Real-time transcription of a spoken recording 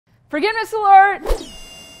Forgiveness alert!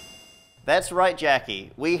 That's right,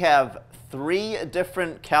 Jackie. We have 3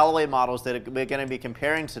 different Callaway models that we're going to be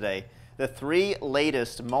comparing today. The 3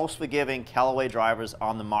 latest, most forgiving Callaway drivers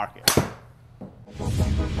on the market.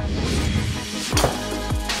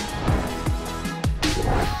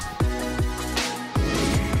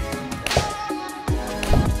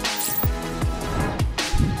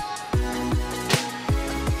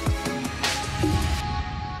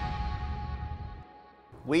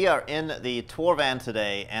 We are in the tour van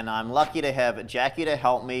today, and I'm lucky to have Jackie to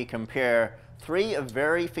help me compare 3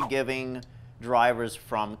 very forgiving drivers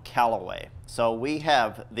from Callaway. So we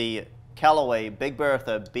have the Callaway Big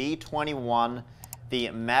Bertha B21, the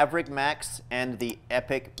Mavrik Max, and the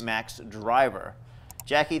Epic Max driver.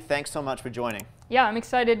 Jackie, thanks so much for joining. Yeah, I'm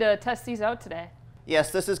excited to test these out today. Yes,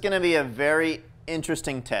 this is going to be a very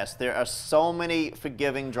interesting test. There are so many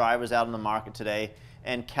forgiving drivers out in the market today,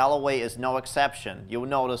 and Callaway is no exception. You'll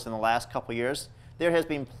notice in the last couple years, there has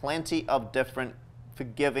been plenty of different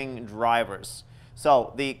forgiving drivers.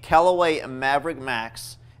 So the Callaway Mavrik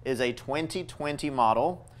Max is a 2020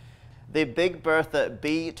 model. The Big Bertha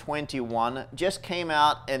B21 just came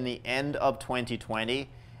out in the end of 2020,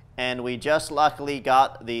 and we just luckily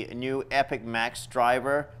got the new Epic Max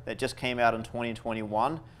driver that just came out in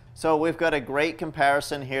 2021. So we've got a great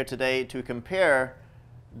comparison here today to compare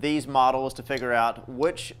these models to figure out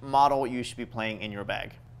which model you should be playing in your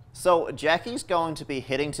bag. So Jackie's going to be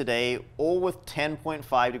hitting today all with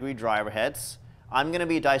 10.5 degree driver heads. I'm going to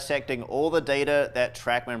be dissecting all the data that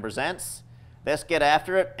TrackMan presents. Let's get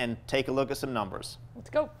after it and take a look at some numbers. Let's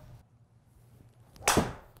go.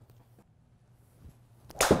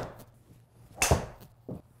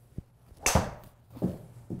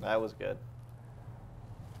 That was good.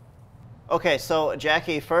 Okay, so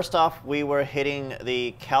Jackie, first off, we were hitting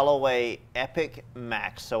the Callaway Epic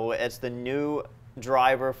Max. So it's the new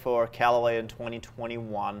driver for Callaway in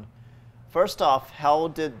 2021. First off, how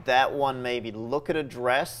did that one maybe look at a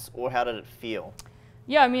dress, or how did it feel?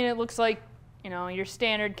 Yeah, I mean, it looks like, you know, your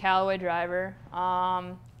standard Callaway driver.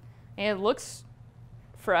 And it looks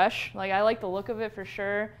fresh. Like, I like the look of it for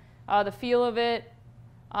sure. The feel of it,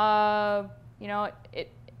 you know,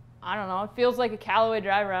 I don't know. It feels like a Callaway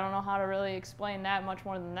driver. I don't know how to really explain that much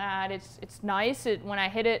more than that. It's nice. When I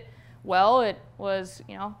hit it well, it was,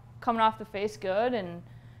 you know, coming off the face good, and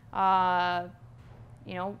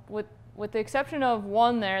you know, with the exception of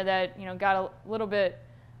one there that, you know, got a little bit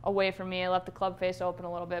away from me. I left the club face open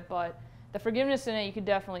a little bit, but the forgiveness in it you could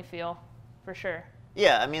definitely feel for sure.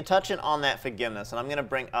 Yeah, I mean, touching on that forgiveness, and I'm going to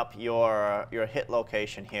bring up your hit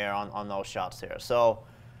location here on those shots here. So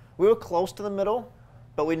we were close to the middle,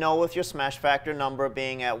 but we know with your smash factor number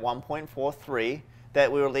being at 1.43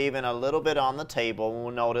 that we were leaving a little bit on the table.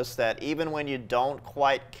 We'll notice that even when you don't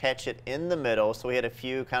quite catch it in the middle, so we had a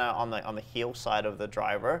few kind of on the heel side of the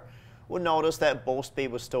driver, we'll notice that ball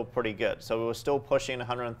speed was still pretty good. So we were still pushing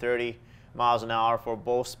 130 miles an hour for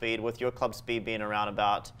ball speed, with your club speed being around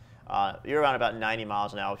about, you're around about 90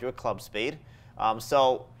 miles an hour with your club speed.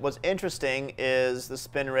 So what's interesting is the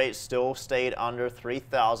spin rate still stayed under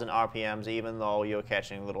 3,000 RPMs, even though you're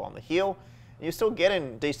catching a little on the heel. And you're still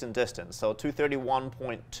getting decent distance. So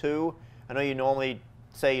 231.2. I know you normally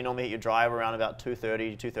say you normally hit your drive around about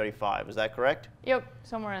 230 to 235. Is that correct? Yep,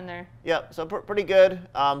 somewhere in there. Yep, so pretty good,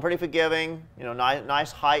 pretty forgiving. You know,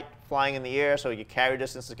 nice height flying in the air, so your carry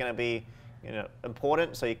distance is going to be, you know,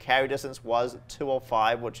 important. So your carry distance was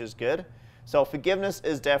 205, which is good. So forgiveness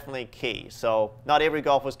is definitely key. So not every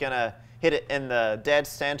golfer is going to hit it in the dead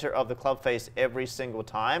center of the club face every single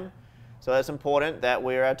time. So it's important that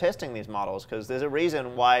we're testing these models, because there's a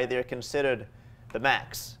reason why they're considered the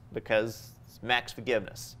max, because it's max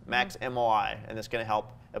forgiveness, max MOI, and it's going to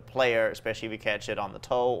help a player, especially if you catch it on the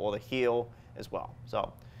toe or the heel as well.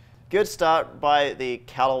 So good start by the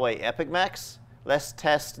Callaway Epic Max. Let's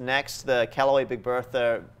test next the Callaway Big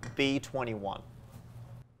Bertha B21.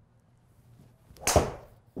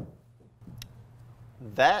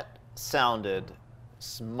 That sounded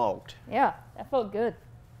smoked. Yeah, that felt good.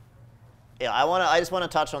 Yeah, I just want to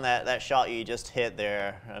touch on that shot you just hit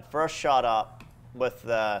there. First shot up with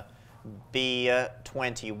the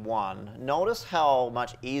B21. Notice how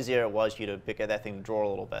much easier it was for you to pick at that thing to draw a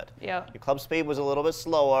little bit. Yeah. Your club speed was a little bit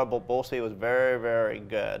slower, but ball speed was very, very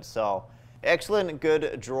good. So excellent,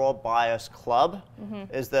 good draw bias club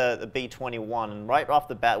is the B21. And right off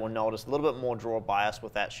the bat, we'll notice a little bit more draw bias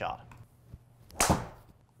with that shot.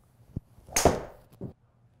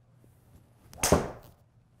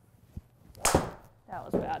 That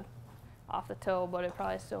was bad. Off the toe, but it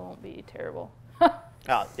probably still won't be terrible.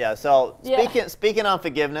 Oh, yeah. So Yeah. speaking on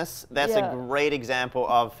forgiveness, that's Yeah. a great example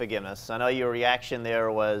of forgiveness. I know your reaction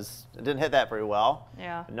there was, it didn't hit that very well.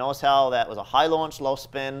 Yeah. But notice how that was a high launch, low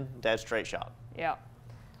spin, dead straight shot. Yeah.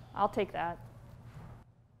 I'll take that.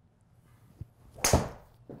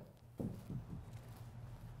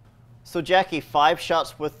 So Jackie, 5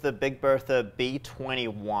 shots with the Big Bertha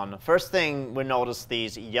B21. First thing, we notice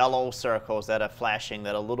these yellow circles that are flashing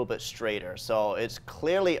that are a little bit straighter. So it's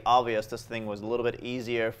clearly obvious this thing was a little bit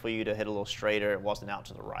easier for you to hit a little straighter. It wasn't out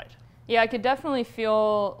to the right. Yeah, I could definitely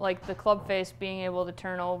feel like the club face being able to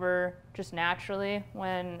turn over just naturally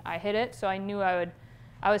when I hit it. So I knew I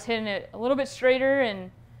was hitting it a little bit straighter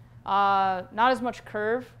and not as much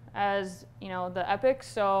curve as, you know, the Epic.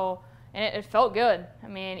 So, and it felt good. I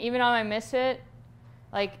mean, even on my miss hit,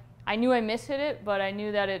 like I knew I miss hit it, but I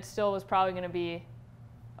knew that it still was probably going to be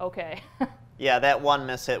okay. Yeah, that one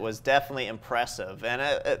miss hit was definitely impressive. And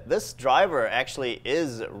this driver actually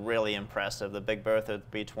is really impressive, the Big Bertha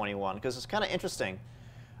B21, because it's kind of interesting.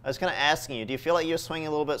 I was kind of asking you, do you feel like you're swinging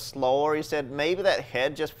a little bit slower? You said maybe that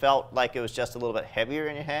head just felt like it was just a little bit heavier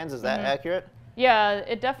in your hands. Is that accurate? Yeah,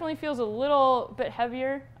 it definitely feels a little bit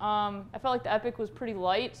heavier. I felt like the Epic was pretty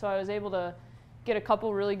light, so I was able to get a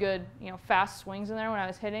couple really good, you know, fast swings in there when I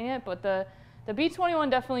was hitting it. But the B21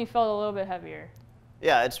 definitely felt a little bit heavier.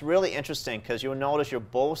 Yeah, it's really interesting because you'll notice your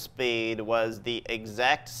ball speed was the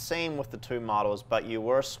exact same with the 2 models, but you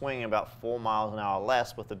were swinging about 4 miles an hour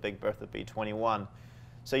less with the Big Bertha B21.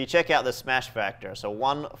 So you check out the smash factor. So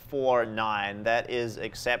 149, that is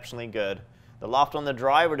exceptionally good. The loft on the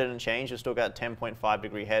driver didn't change. You still got 10.5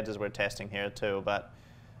 degree heads as we're testing here too. But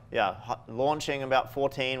yeah, launching about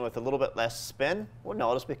 14 with a little bit less spin, we'll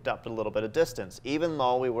notice picked up a little bit of distance, even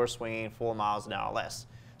though we were swinging 4 miles an hour less.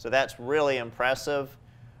 So that's really impressive.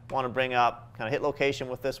 Want to bring up kind of hit location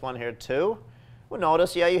with this one here too. We'll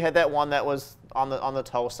notice, yeah, you had that one that was on the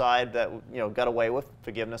toe side that, you know, got away with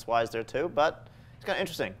forgiveness-wise there too. But it's kind of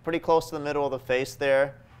interesting. Pretty close to the middle of the face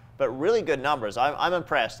there. But really good numbers. I'm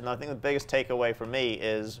impressed, and I think the biggest takeaway for me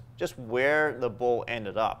is just where the ball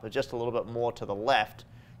ended up. It's just a little bit more to the left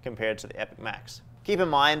compared to the Epic Max. Keep in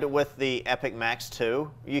mind with the Epic Max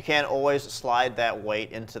 2, you can always slide that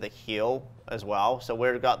weight into the heel as well. So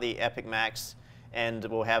we've got the Epic Max, and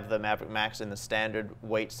we'll have the Mavrik Max in the standard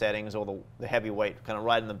weight settings, or the heavy weight kind of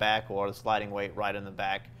right in the back, or the sliding weight right in the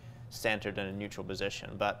back, centered in a neutral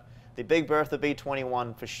position. But the Big Bertha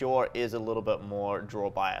B21 for sure is a little bit more draw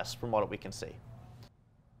bias from what we can see.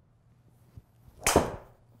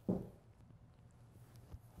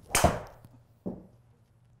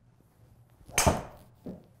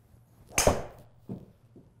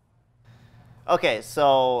 Okay,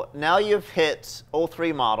 so now you've hit all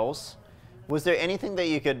 3 models. Was there anything that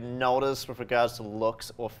you could notice with regards to looks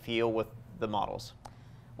or feel with the models?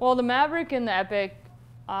 Well, the Mavrik and the Epic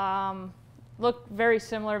look very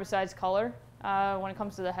similar besides color when it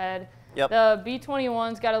comes to the head. Yep. The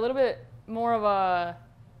B21's got a little bit more of a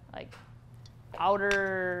like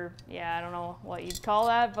outer, yeah, I don't know what you'd call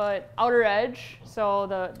that, but outer edge. So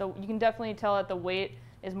you can definitely tell that the weight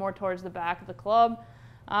is more towards the back of the club.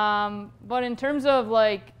 But in terms of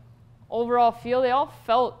like overall feel, they all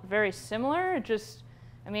felt very similar. It just,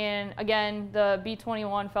 I mean, again, the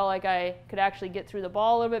B21 felt like I could actually get through the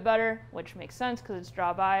ball a little bit better, which makes sense because it's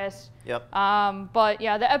draw bias. Yep. But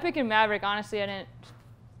yeah, the Epic and Mavrik, honestly,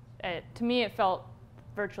 to me, it felt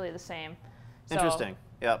virtually the same. So, Interesting.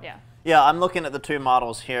 Yep. Yeah. Yeah, I'm looking at the 2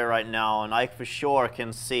 models here right now, and I for sure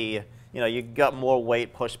can see, you know, you got more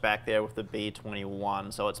weight pushed back there with the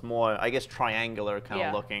B21, so it's more, I guess, triangular kind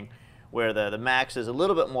of looking, where the Max is a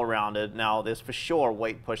little bit more rounded. Now, there's for sure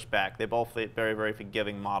weight pushed back. They're both very, very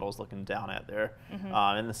forgiving models looking down at there.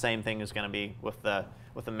 And the same thing is going to be with the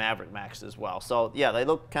Mavrik Max as well. So, yeah, they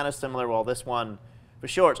look kind of similar. Well, this one, for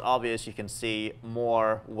sure, it's obvious you can see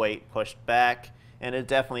more weight pushed back, and it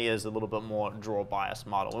definitely is a little bit more draw bias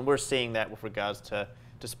model. And we're seeing that with regards to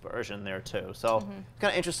dispersion there too. So it's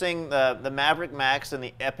kind of interesting. The Mavrik Max and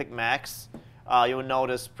the Epic Max, you'll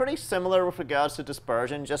notice pretty similar with regards to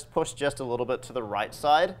dispersion, just pushed just a little bit to the right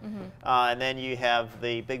side. And then you have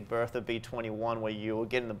the Big Bertha B21 where you're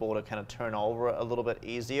getting the ball to kind of turn over a little bit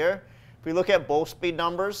easier. If we look at ball speed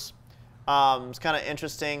numbers, it's kind of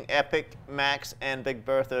interesting. Epic Max and Big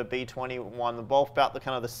Bertha B21, they're both about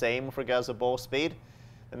the same with regards to ball speed.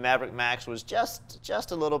 The Mavrik Max was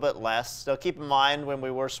just a little bit less. So keep in mind when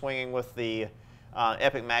we were swinging with the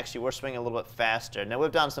Epic Max, you were swinging a little bit faster. Now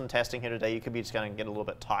we've done some testing here today. You could be just going to get a little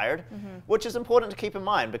bit tired, which is important to keep in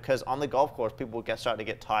mind because on the golf course, people will start to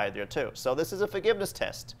get tired there too. So this is a forgiveness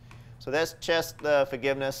test. So that's just the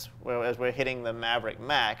forgiveness as we're hitting the Mavrik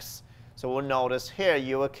Max. So we'll notice here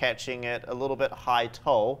you are catching it a little bit high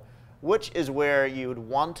toe, which is where you would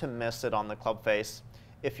want to miss it on the club face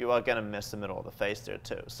if you are going to miss the middle of the face there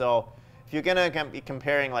too. So if you're going to be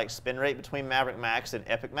comparing like spin rate between Mavrik Max and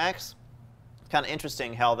Epic Max, it's kind of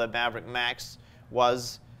interesting how the Mavrik Max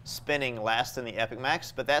was spinning less than the Epic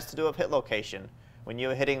Max, but that's to do with hit location. When you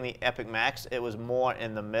were hitting the Epic Max, it was more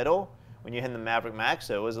in the middle. When you hit the Mavrik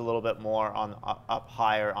Max, it was a little bit more on up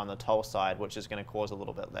higher on the toe side, which is going to cause a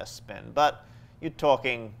little bit less spin. But you're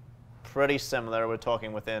talking pretty similar. We're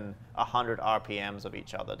talking within 100 RPMs of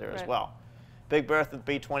each other there as well. Big Bertha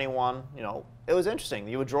B21, you know, it was interesting.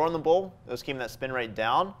 You were drawing the ball, it was keeping that spin rate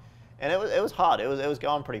down, and it was hard. It was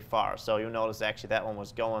going pretty far. So you'll notice actually that one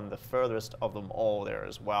was going the furthest of them all there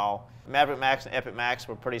as well. Mavrik Max and Epic Max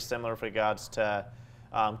were pretty similar with regards to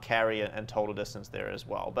carry and total distance there as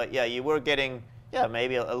well. But yeah, you were getting,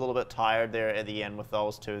 maybe a little bit tired there at the end with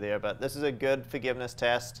those two there. But this is a good forgiveness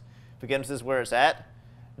test. Forgiveness is where it's at.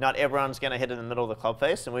 Not everyone's going to hit in the middle of the club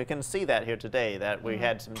face, and we can see that here today, that we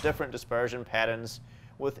had some different dispersion patterns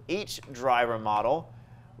with each driver model.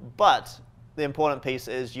 But the important piece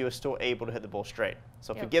is you are still able to hit the ball straight.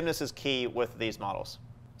 So forgiveness is key with these models.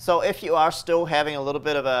 So if you are still having a little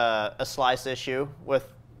bit of a slice issue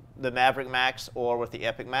with the Mavrik Max or with the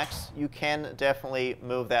Epic Max, you can definitely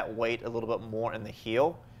move that weight a little bit more in the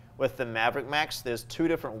heel. With the Mavrik Max, there's two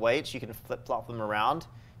different weights. You can flip-flop them around.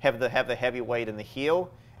 Have the heavy weight in the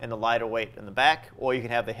heel and the lighter weight in the back, or you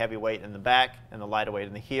can have the heavy weight in the back and the lighter weight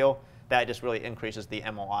in the heel. That just really increases the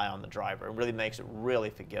MOI on the driver and really makes it really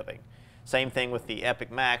forgiving. Same thing with the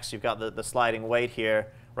Epic Max. You've got the sliding weight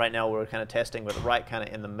here. Right now we're kind of testing with the right kind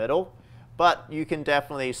of in the middle. But you can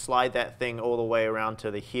definitely slide that thing all the way around to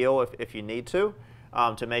the heel if you need to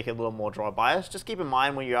make it a little more draw bias. Just keep in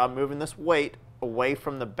mind when you are moving this weight away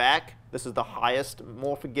from the back, this is the highest,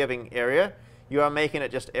 more forgiving area. You are making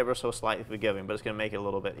it just ever so slightly forgiving, but it's going to make it a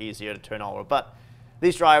little bit easier to turn over. But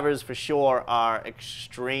these drivers for sure are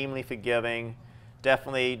extremely forgiving,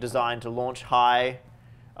 definitely designed to launch high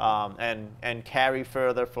and carry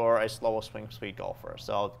further for a slower swing speed golfer.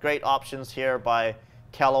 So great options here by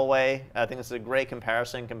Callaway. I think this is a great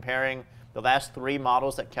comparison, comparing the last 3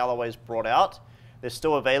 models that Callaway's brought out. They're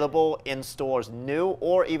still available in stores new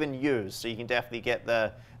or even used, so you can definitely get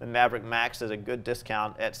the Mavrik Max as a good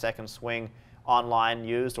discount at Second Swing online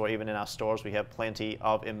used, or even in our stores we have plenty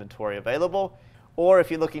of inventory available. Or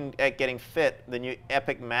if you're looking at getting fit, the new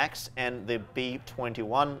Epic Max and the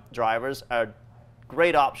B21 drivers are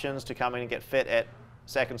great options to come in and get fit at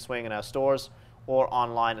Second Swing in our stores or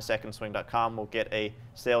online at secondswing.com. We'll get a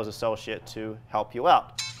sales associate to help you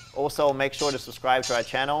out. Also, make sure to subscribe to our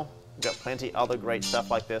channel. We've got plenty other great stuff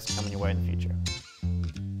like this coming your way in the future.